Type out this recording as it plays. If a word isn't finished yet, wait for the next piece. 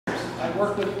I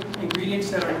work with ingredients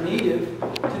that are native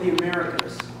to the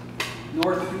Americas,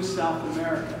 North through South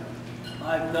America.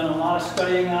 I've done a lot of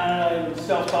studying on it. I've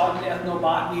self-taught in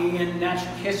ethnobotany and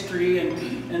natural history,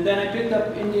 and then I picked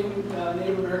up Indian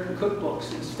Native American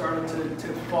cookbooks and started to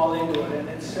fall into it. And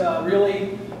it's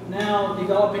really now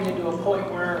developing into a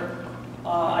point where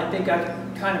I think I've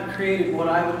kind of created what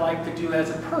I would like to do as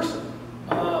a person,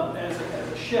 as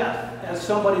a chef, as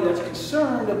somebody that's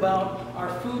concerned about our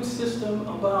food system,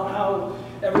 about how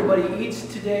everybody eats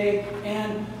today,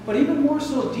 but even more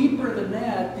so deeper than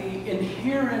that, the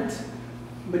inherent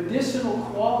medicinal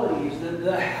qualities,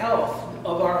 the health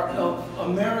of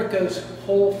America's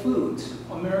whole foods,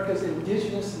 America's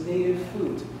indigenous native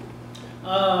foods.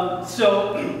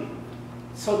 So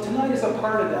tonight is a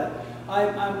part of that.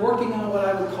 I'm working on what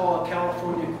I would call a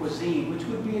California cuisine, which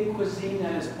would be a cuisine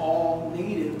that is all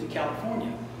native to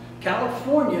California.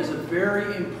 California is a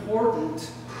very important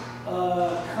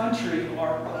country, or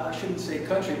I shouldn't say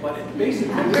country, but it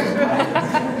basically is.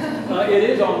 It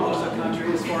is almost a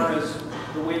country as far as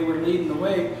the way we're leading the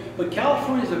way. But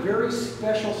California is a very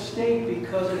special state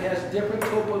because it has different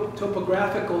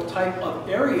topographical type of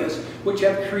areas which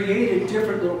have created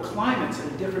different little climates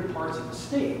in different parts of the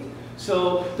state.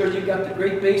 So you've got the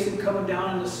Great Basin coming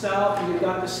down in the south, and you've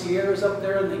got the Sierras up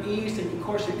there in the east, and of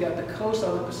course you've got the coast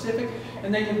on the Pacific,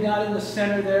 and then you've got in the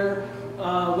center there,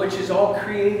 which has all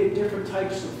created different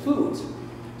types of foods.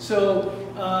 So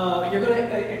you're going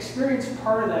to experience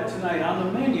part of that tonight. On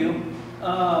the menu,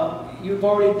 you've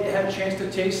already had a chance to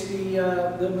taste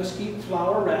the mesquite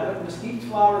flower rabbit. Mesquite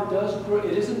flower does grow,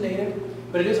 it is a native,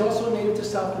 but it is also native to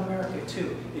South America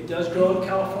too. It does grow in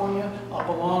California,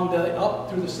 up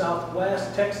through the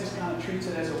Southwest. Texas kind of treats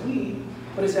it as a weed,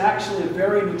 but it's actually a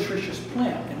very nutritious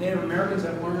plant. And Native Americans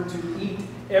have learned to eat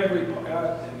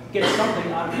get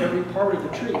something out of every part of the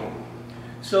tree.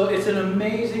 So it's an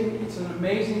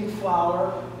amazing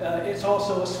flower. It's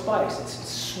also a spice. It's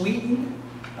sweetened.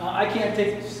 I can't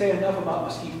say enough about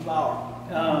mesquite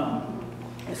flower.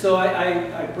 So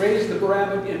I braised the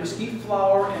rabbit in mesquite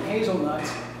flour and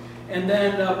hazelnuts, and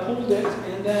then pulled it,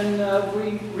 and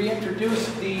then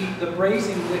reintroduced the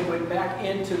braising liquid back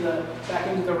into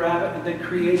the rabbit, and then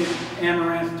created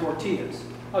Amaranth tortillas.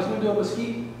 I was going to do a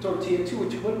mesquite tortilla too,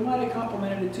 which might have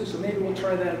complemented it too, so maybe we'll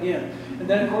try that again. And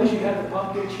then of course you have the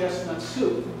pumpkin chestnut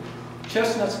soup.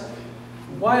 Chestnuts,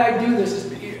 why I do this is,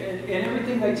 and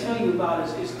everything I tell you about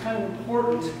is kind of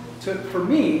important for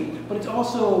me, but it's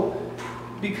also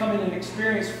becoming an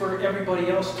experience for everybody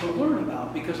else to learn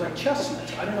about, because like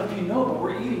chestnuts, I don't know if you know, but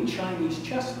we're eating Chinese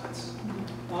chestnuts.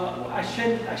 I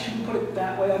shouldn't put it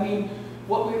that way. I mean,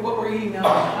 what we're eating now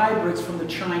are hybrids from the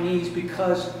Chinese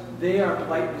because they are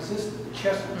blight resistant, the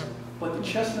chestnuts. But the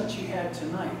chestnuts you had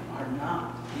tonight are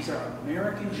not. These are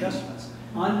American chestnuts,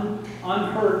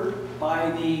 unhurt by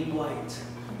the blight.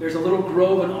 There's a little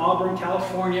grove in Auburn,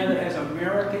 California that has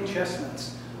American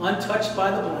chestnuts, untouched by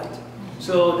the blight.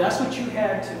 So that's what you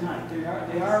had tonight.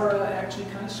 They are actually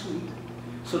kind of sweet.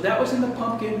 So that was in the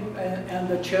pumpkin and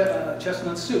the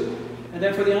chestnut soup. And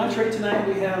then for the entree tonight,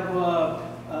 we have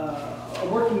a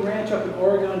working ranch up in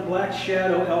Oregon, Black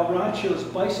Shadow, El Rancho's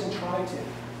Bison tri-tip,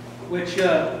 which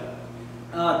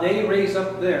they raise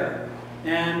up there.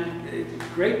 And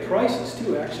great prices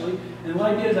too, actually. And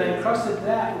what I did is I encrusted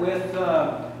that with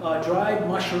dried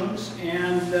mushrooms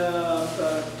and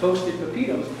toasted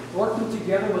pepitos. Worked them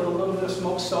together with a little bit of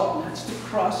smoked salt, and that's the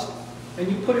crust.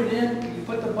 And you put it in, you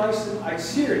put the bison, I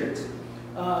seared it.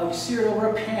 You sear it over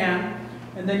a pan,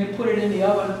 and then you put it in the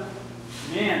oven,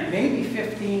 man, maybe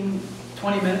 15,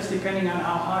 20 minutes, depending on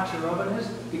how hot your oven is,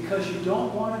 because you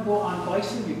don't want to go on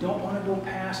bison, you don't want to go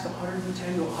past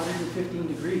 110 to 115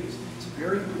 degrees. It's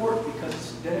very important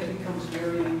because then it becomes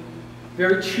very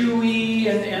chewy,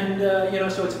 and you know,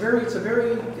 so it's a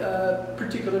very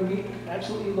particular meat,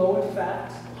 absolutely low in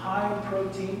fat, high in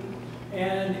protein,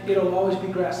 and it'll always be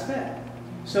grass-fed.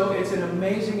 So it's an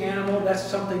amazing animal. That's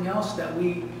something else that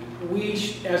we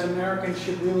as Americans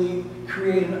should really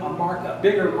create a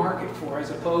bigger market for, as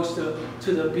opposed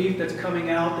to the beef that's coming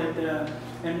out.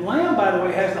 And lamb, by the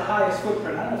way, has the highest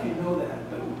footprint. I don't know if you know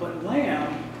that, but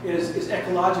lamb is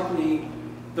ecologically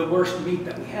the worst meat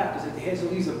that we have, because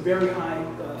it leaves a very high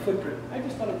footprint. I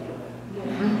just thought I'd throw that.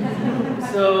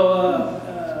 Yeah. So,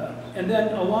 and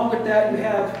then along with that, you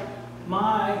have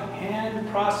my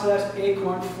hand-processed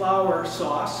acorn flour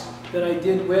sauce that I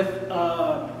did with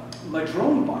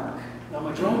Madrone bark. Now,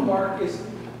 Madrone bark is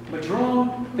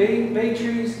Madrone, bay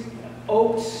trees,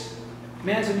 oaks,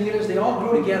 manzanitas. They all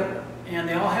grow together, and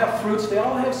they all have fruits. They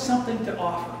all have something to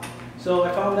offer. So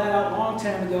I found that out a long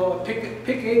time ago. Pick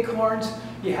acorns.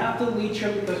 You have to leach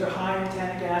them because they're high in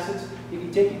tannic acids. if you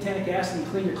take your tannic acid and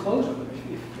clean your clothes with it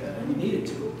if you needed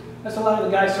to. That's a lot of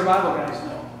the guys, survival guys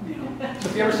know. You know. So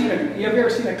if you ever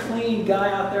seen a clean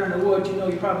guy out there in the woods, you know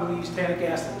you probably use tannic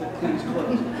acid to clean his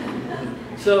clothes.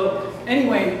 So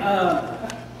anyway,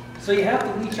 so you have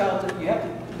to leach out the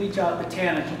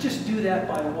tannins. You just do that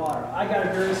by water. I got a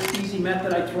very easy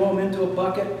method. I throw them into a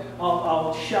bucket.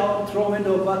 I'll shell them, throw them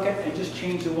into a bucket, and just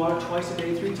change the water twice a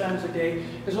day, 3 times a day,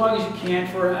 as long as you can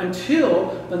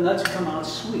until the nuts come out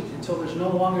sweet, until there's no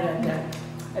longer that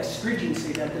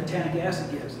astringency that the tannic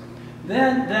acid gives.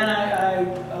 Then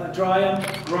I dry them,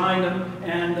 grind them,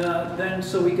 and then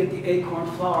so we get the acorn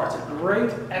flour. It's a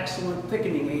great, excellent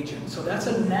thickening agent. So that's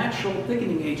a natural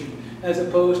thickening agent, as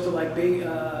opposed to like baking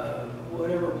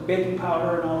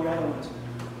powder and all the other ones.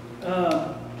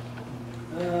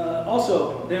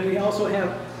 Then we also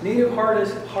have native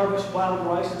harvest wild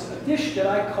rice. It's a dish that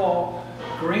I call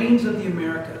grains of the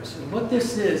Americas. And what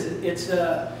this is, it's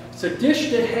a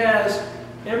dish that has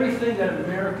everything that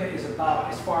America is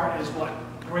about as far as what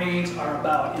grains are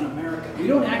about in America. We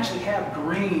don't actually have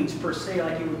grains per se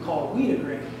like you would call wheat a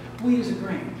grain. Wheat is a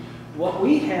grain. What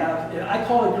we have, I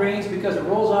call it grains because it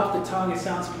rolls off the tongue, it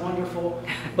sounds wonderful,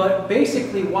 but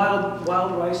basically wild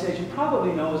rice, as you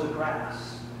probably know, is a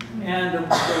grass. And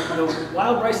the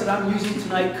wild rice that I'm using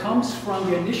tonight comes from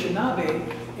the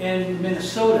Anishinaabe in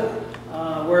Minnesota,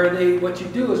 where what you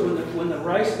do is when the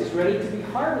rice is ready to be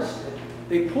harvested,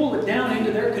 they pull it down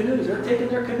into their canoes. They're taking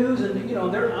their canoes and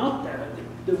they're out there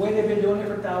the way they've been doing it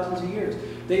for thousands of years.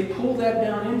 They pull that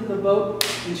down into the boat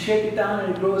and shake it down,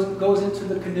 and it goes into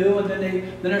the canoe. And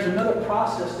then there's another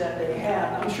process that they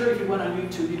have. I'm sure if you went on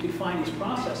YouTube, you could find these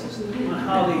processes on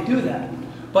how they do that.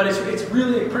 But it's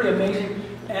really pretty amazing,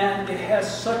 and it has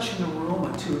such an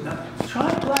aroma to it. Now,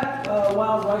 try black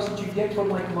wild rice that you get from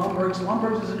like Lumberg's.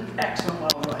 Lumberg's is an excellent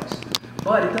wild rice,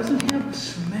 but it doesn't have the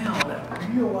smell that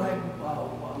real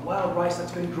wild rice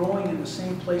that's been growing in the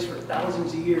same place for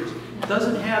thousands of years. It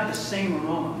doesn't have the same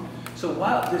aroma. So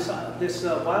this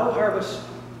wild harvest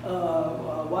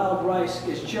wild rice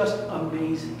is just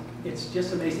amazing. It's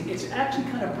just amazing. It's actually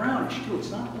kind of brownish too. It's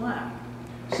not black.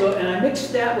 So, and I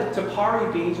mixed that with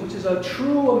Tepary beans, which is a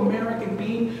true American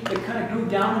bean that kind of grew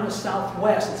down in the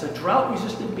Southwest. It's a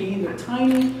drought-resistant bean. They're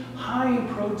tiny, high in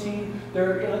protein.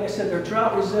 They're, like I said, they're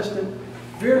drought-resistant.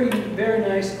 Very, very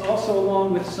nice. Also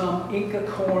along with some Inca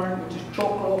corn, which is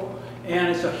choclo,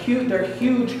 and they're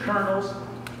huge kernels.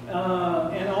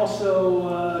 And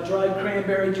also dried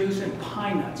cranberry juice and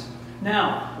pine nuts.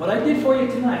 Now, what I did for you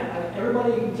tonight,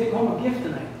 everybody can take home a gift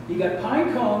tonight. You got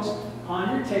pine cones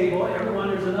on your table.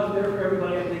 There's enough there for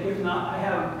everybody. If not, I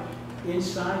have them.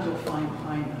 Inside you'll find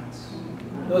pine nuts.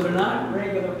 Those are not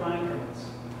regular pine cones.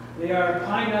 They are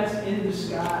pine nuts in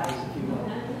disguise, if you will.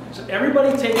 So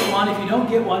everybody take one if you don't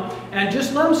get one, and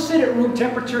just let them sit at room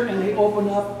temperature, and they open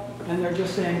up, and they're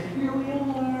just saying, "Here we are."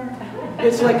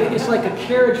 It's like a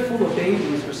carriage full of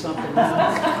babies or something.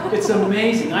 It's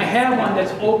amazing. I have one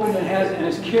that's open and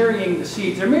is carrying the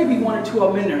seeds. There may be 1 or 2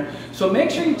 of them in there. So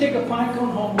make sure you take a pine cone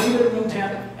home, leave it at room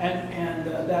temp, and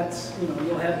that's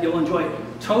you'll enjoy it.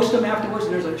 Toast them afterwards.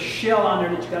 There's a shell on there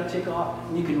that you got to take off,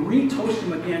 and you can re-toast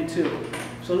them again too.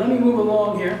 So let me move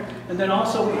along here, and then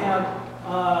also we have.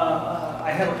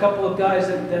 I have a couple of guys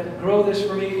that grow this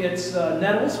for me. It's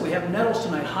Nettles. We have Nettles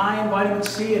tonight, high in vitamin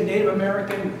C and Native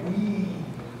American weed.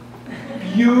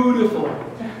 Beautiful.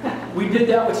 We did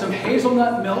that with some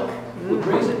hazelnut milk. We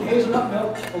raised it in hazelnut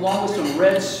milk along with some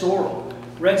red sorrel.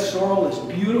 Red sorrel is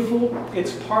beautiful.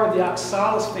 It's part of the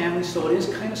oxalis family, so it is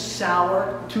kind of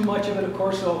sour. Too much of it, of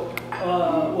course, so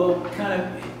will kind of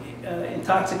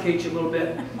intoxicate you a little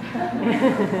bit.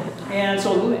 And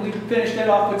so we finished that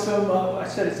off with some, I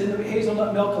said it's in the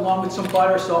hazelnut milk along with some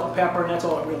butter, salt, and pepper, and that's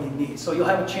all it really needs. So you'll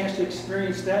have a chance to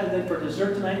experience that. And then for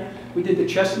dessert tonight, we did the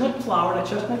chestnut flour. That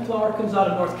chestnut flour comes out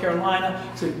of North Carolina.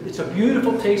 It's a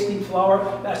beautiful tasting flour.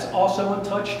 That's also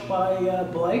untouched by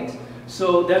blight.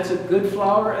 So that's a good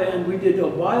flour. And we did a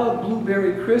wild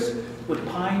blueberry crisp with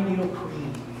pine needle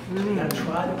cream. So you gotta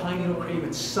try the pine needle cream.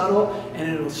 It's subtle, and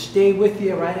it'll stay with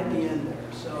you right at the end there.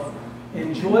 So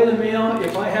enjoy the meal.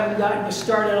 If I haven't gotten you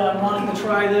started on wanting to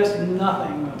try this,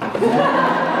 nothing will. We'll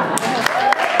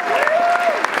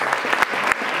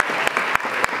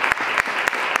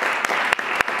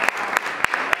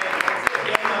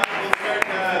start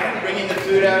bringing the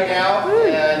food out now,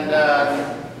 and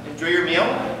enjoy your meal.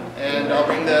 And I'll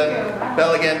ring the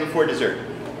bell again before dessert.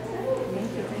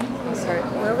 Oh, sorry,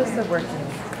 where was the working?